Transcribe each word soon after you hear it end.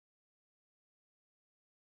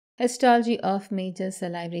Histology of major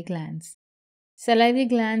salivary glands. Salivary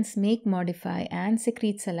glands make, modify, and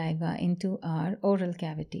secrete saliva into our oral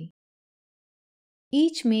cavity.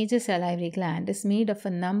 Each major salivary gland is made of a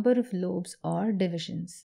number of lobes or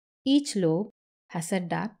divisions. Each lobe has a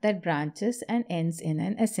duct that branches and ends in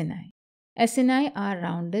an acini. Acini are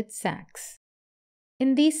rounded sacs.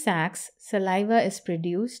 In these sacs, saliva is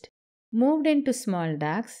produced, moved into small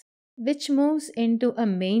ducts, which moves into a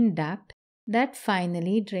main duct that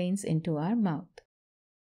finally drains into our mouth.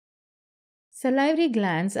 Salivary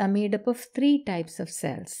glands are made up of three types of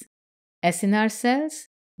cells: acinar cells,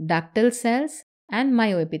 ductal cells, and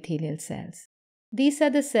myoepithelial cells. These are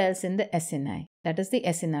the cells in the acini, that is the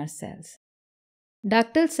acinar cells.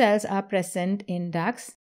 Ductal cells are present in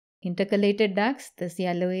ducts, intercalated ducts, this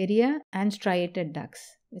yellow area, and striated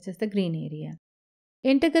ducts, which is the green area.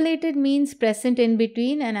 Intercalated means present in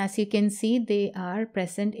between, and as you can see, they are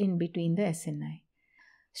present in between the acini.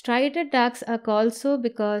 Striated ducts are called so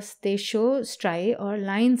because they show striae or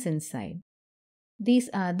lines inside. These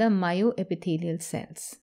are the myoepithelial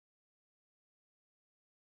cells.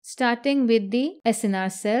 Starting with the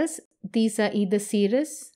acinar cells, these are either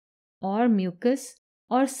serous or mucous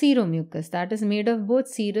or seromucous, that is made of both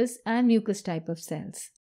serous and mucous type of cells.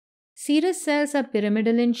 Serous cells are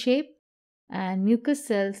pyramidal in shape and mucous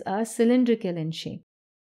cells are cylindrical in shape.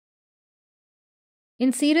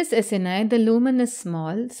 In serous acini, the lumen is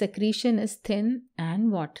small, secretion is thin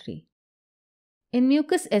and watery. In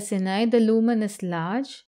mucous acini, the lumen is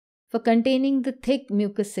large for containing the thick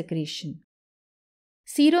mucus secretion.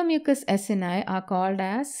 Seromucous acini are called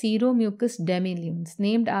as Seromucous demilunes,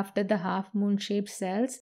 named after the half-moon-shaped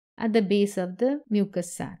cells at the base of the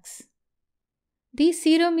mucus sacs. These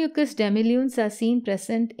Seromucous demilunes are seen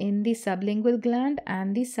present in the sublingual gland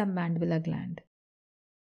and the submandibular gland.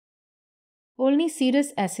 Only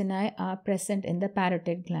serous acini are present in the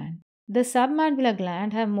parotid gland. The submandibular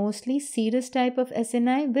gland have mostly serous type of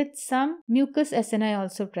acini with some mucous acini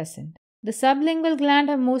also present. The sublingual gland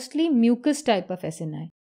have mostly mucous type of acini,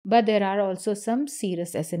 but there are also some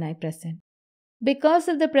serous acini present. Because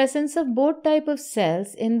of the presence of both type of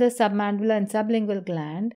cells in the submandibular and sublingual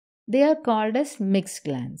gland, they are called as mixed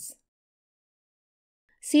glands.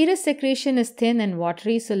 Serous secretion is thin and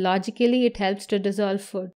watery, so logically it helps to dissolve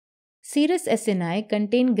food. Serous acini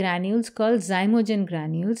contain granules called Zymogen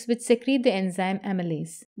granules, which secrete the enzyme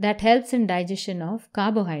amylase that helps in digestion of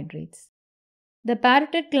carbohydrates. The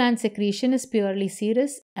parotid gland secretion is purely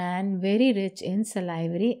serous and very rich in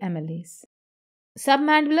salivary amylase.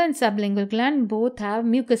 Submandibular and sublingual gland both have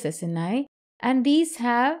mucous acini, and these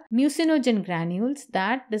have mucinogen granules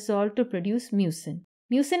that dissolve to produce mucin.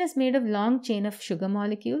 Mucin is made of long chain of sugar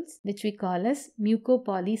molecules, which we call as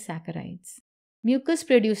mucopolysaccharides. Mucus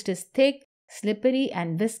produced is thick, slippery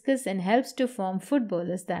and viscous and helps to form food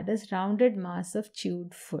bolus, that is rounded mass of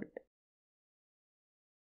chewed food.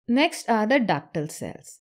 Next are the ductal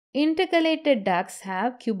cells. Intercalated ducts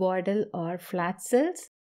have cuboidal or flat cells.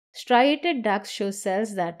 Striated ducts show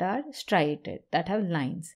cells that are striated, that have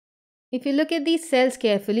lines. If you look at these cells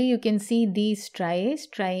carefully, you can see these striae.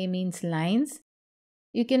 Striae means lines.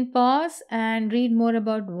 You can pause and read more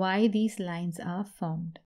about why these lines are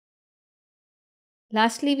formed.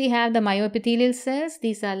 Lastly, we have the myoepithelial cells.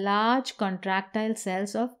 These are large contractile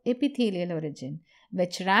cells of epithelial origin,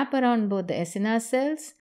 which wrap around both the acinar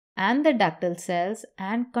cells and the ductal cells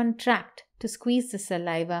and contract to squeeze the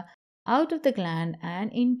saliva out of the gland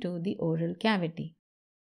and into the oral cavity.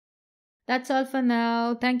 That's all for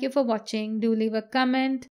now. Thank you for watching. Do leave a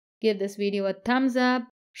comment, give this video a thumbs up,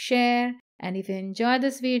 share, and if you enjoyed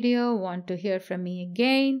this video, want to hear from me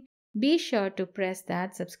again, be sure to press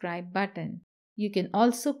that subscribe button. You can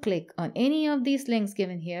also click on any of these links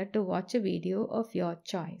given here to watch a video of your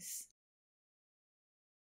choice.